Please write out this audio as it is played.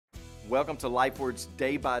Welcome to LifeWords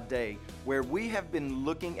Day by Day, where we have been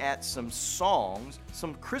looking at some songs,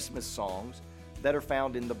 some Christmas songs that are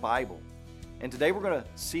found in the Bible. And today we're going to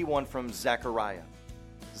see one from Zechariah.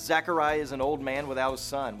 Zechariah is an old man without a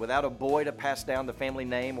son, without a boy to pass down the family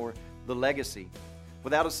name or the legacy,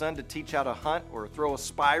 without a son to teach how to hunt or throw a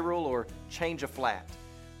spiral or change a flat.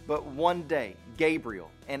 But one day,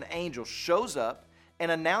 Gabriel, an angel, shows up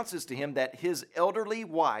and announces to him that his elderly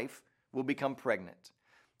wife will become pregnant.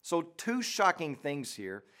 So two shocking things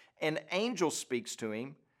here. An angel speaks to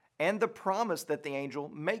him and the promise that the angel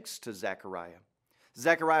makes to Zechariah.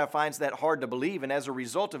 Zechariah finds that hard to believe, and as a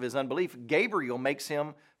result of his unbelief, Gabriel makes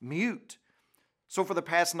him mute. So for the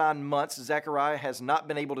past 9 months, Zechariah has not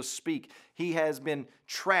been able to speak. He has been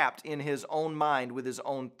trapped in his own mind with his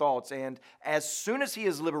own thoughts, and as soon as he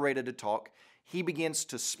is liberated to talk, he begins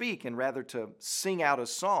to speak and rather to sing out a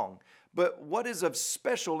song. But what is of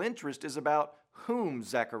special interest is about whom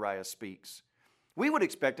Zechariah speaks. We would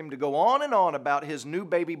expect him to go on and on about his new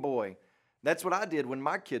baby boy. That's what I did when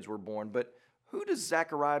my kids were born, but who does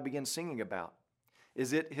Zechariah begin singing about?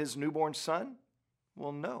 Is it his newborn son?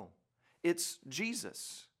 Well, no. It's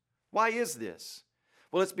Jesus. Why is this?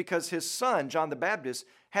 Well, it's because his son, John the Baptist,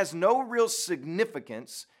 has no real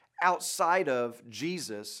significance outside of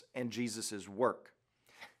Jesus and Jesus' work.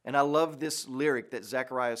 And I love this lyric that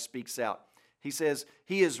Zechariah speaks out. He says,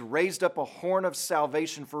 "He has raised up a horn of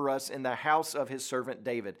salvation for us in the house of his servant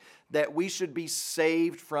David, that we should be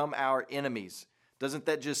saved from our enemies." Doesn't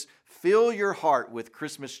that just fill your heart with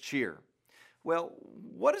Christmas cheer? Well,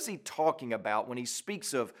 what is he talking about when he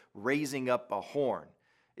speaks of raising up a horn?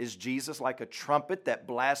 Is Jesus like a trumpet that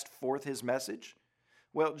blasts forth his message?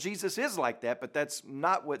 Well, Jesus is like that, but that's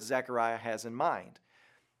not what Zechariah has in mind.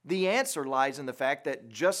 The answer lies in the fact that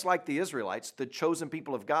just like the Israelites, the chosen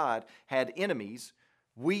people of God, had enemies,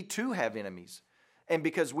 we too have enemies. And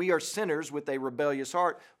because we are sinners with a rebellious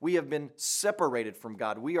heart, we have been separated from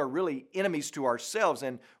God. We are really enemies to ourselves,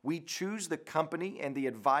 and we choose the company and the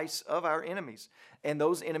advice of our enemies. And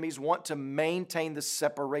those enemies want to maintain the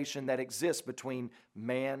separation that exists between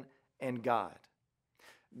man and God.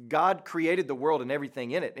 God created the world and everything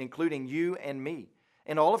in it, including you and me.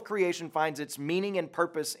 And all of creation finds its meaning and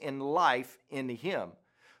purpose in life in Him.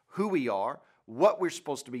 Who we are, what we're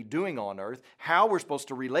supposed to be doing on earth, how we're supposed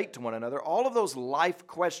to relate to one another, all of those life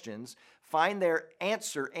questions find their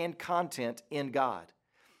answer and content in God.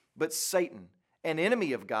 But Satan, an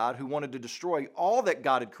enemy of God who wanted to destroy all that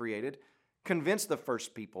God had created, convinced the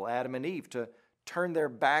first people, Adam and Eve, to turn their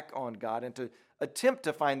back on God and to attempt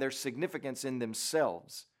to find their significance in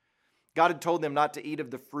themselves. God had told them not to eat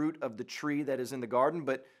of the fruit of the tree that is in the garden,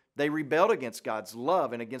 but they rebelled against God's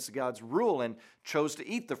love and against God's rule and chose to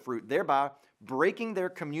eat the fruit, thereby breaking their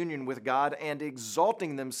communion with God and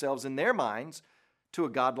exalting themselves in their minds to a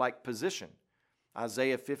godlike position.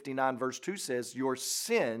 Isaiah 59 verse 2 says, "Your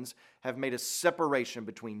sins have made a separation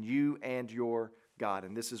between you and your God."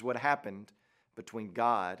 And this is what happened between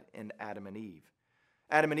God and Adam and Eve.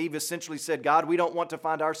 Adam and Eve essentially said, "God, we don't want to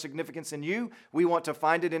find our significance in you. We want to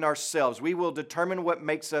find it in ourselves. We will determine what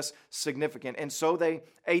makes us significant." And so they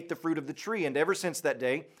ate the fruit of the tree. And ever since that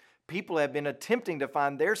day, people have been attempting to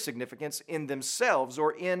find their significance in themselves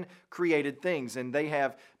or in created things. And they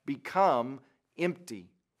have become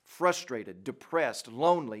empty, frustrated, depressed,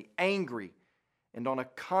 lonely, angry, and on a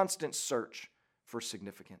constant search for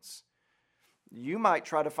significance. You might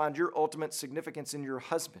try to find your ultimate significance in your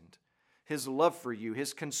husband. His love for you,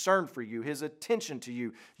 his concern for you, his attention to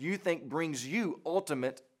you, you think brings you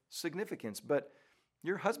ultimate significance. But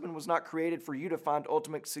your husband was not created for you to find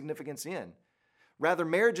ultimate significance in. Rather,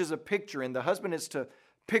 marriage is a picture, and the husband is to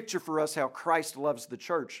picture for us how Christ loves the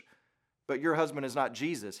church. But your husband is not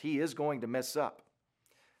Jesus. He is going to mess up.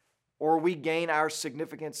 Or we gain our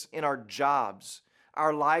significance in our jobs.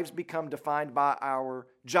 Our lives become defined by our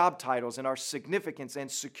job titles, and our significance and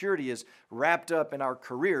security is wrapped up in our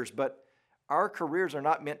careers. But our careers are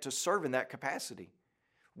not meant to serve in that capacity.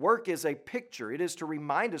 Work is a picture. It is to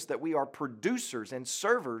remind us that we are producers and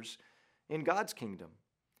servers in God's kingdom.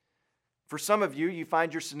 For some of you, you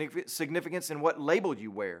find your significance in what label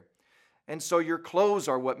you wear. And so your clothes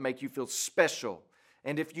are what make you feel special.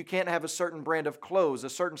 And if you can't have a certain brand of clothes, a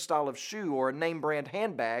certain style of shoe, or a name brand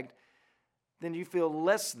handbag, then you feel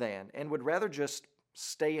less than and would rather just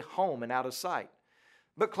stay home and out of sight.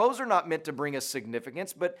 But clothes are not meant to bring us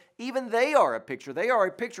significance, but even they are a picture. They are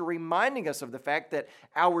a picture reminding us of the fact that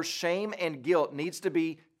our shame and guilt needs to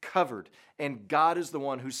be covered, and God is the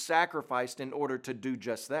one who sacrificed in order to do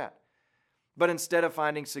just that. But instead of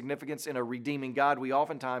finding significance in a redeeming God, we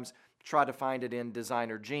oftentimes try to find it in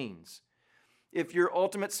designer jeans. If your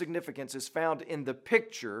ultimate significance is found in the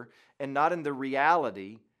picture and not in the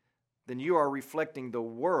reality, then you are reflecting the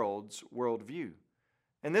world's worldview.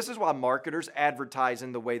 And this is why marketers advertise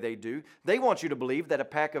in the way they do. They want you to believe that a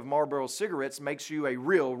pack of Marlboro cigarettes makes you a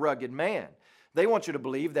real rugged man. They want you to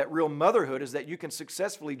believe that real motherhood is that you can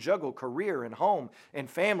successfully juggle career and home and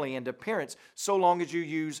family and appearance so long as you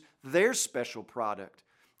use their special product.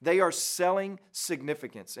 They are selling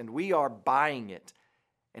significance, and we are buying it.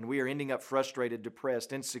 And we are ending up frustrated,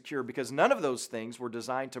 depressed, insecure, because none of those things were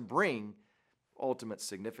designed to bring ultimate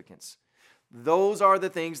significance. Those are the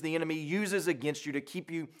things the enemy uses against you to keep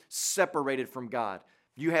you separated from God.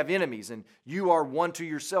 You have enemies, and you are one to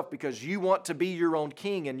yourself because you want to be your own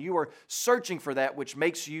king, and you are searching for that which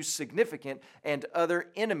makes you significant, and other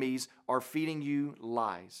enemies are feeding you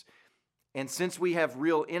lies. And since we have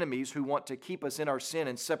real enemies who want to keep us in our sin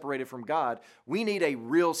and separated from God, we need a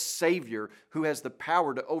real Savior who has the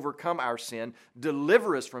power to overcome our sin,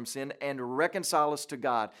 deliver us from sin, and reconcile us to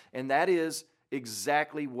God. And that is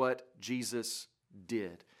exactly what Jesus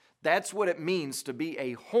did. That's what it means to be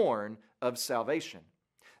a horn of salvation.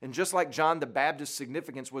 And just like John the Baptist's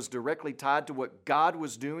significance was directly tied to what God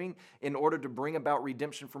was doing in order to bring about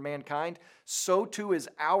redemption for mankind, so too is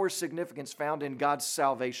our significance found in God's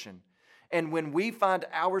salvation. And when we find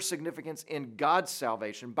our significance in God's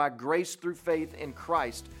salvation by grace through faith in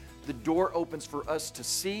Christ, the door opens for us to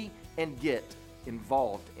see and get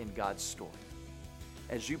involved in God's story.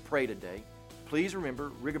 As you pray today, please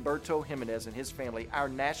remember Rigoberto Jimenez and his family, our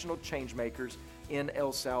national change makers in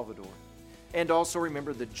El Salvador. And also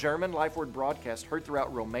remember the German Life Word broadcast heard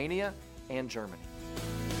throughout Romania and Germany.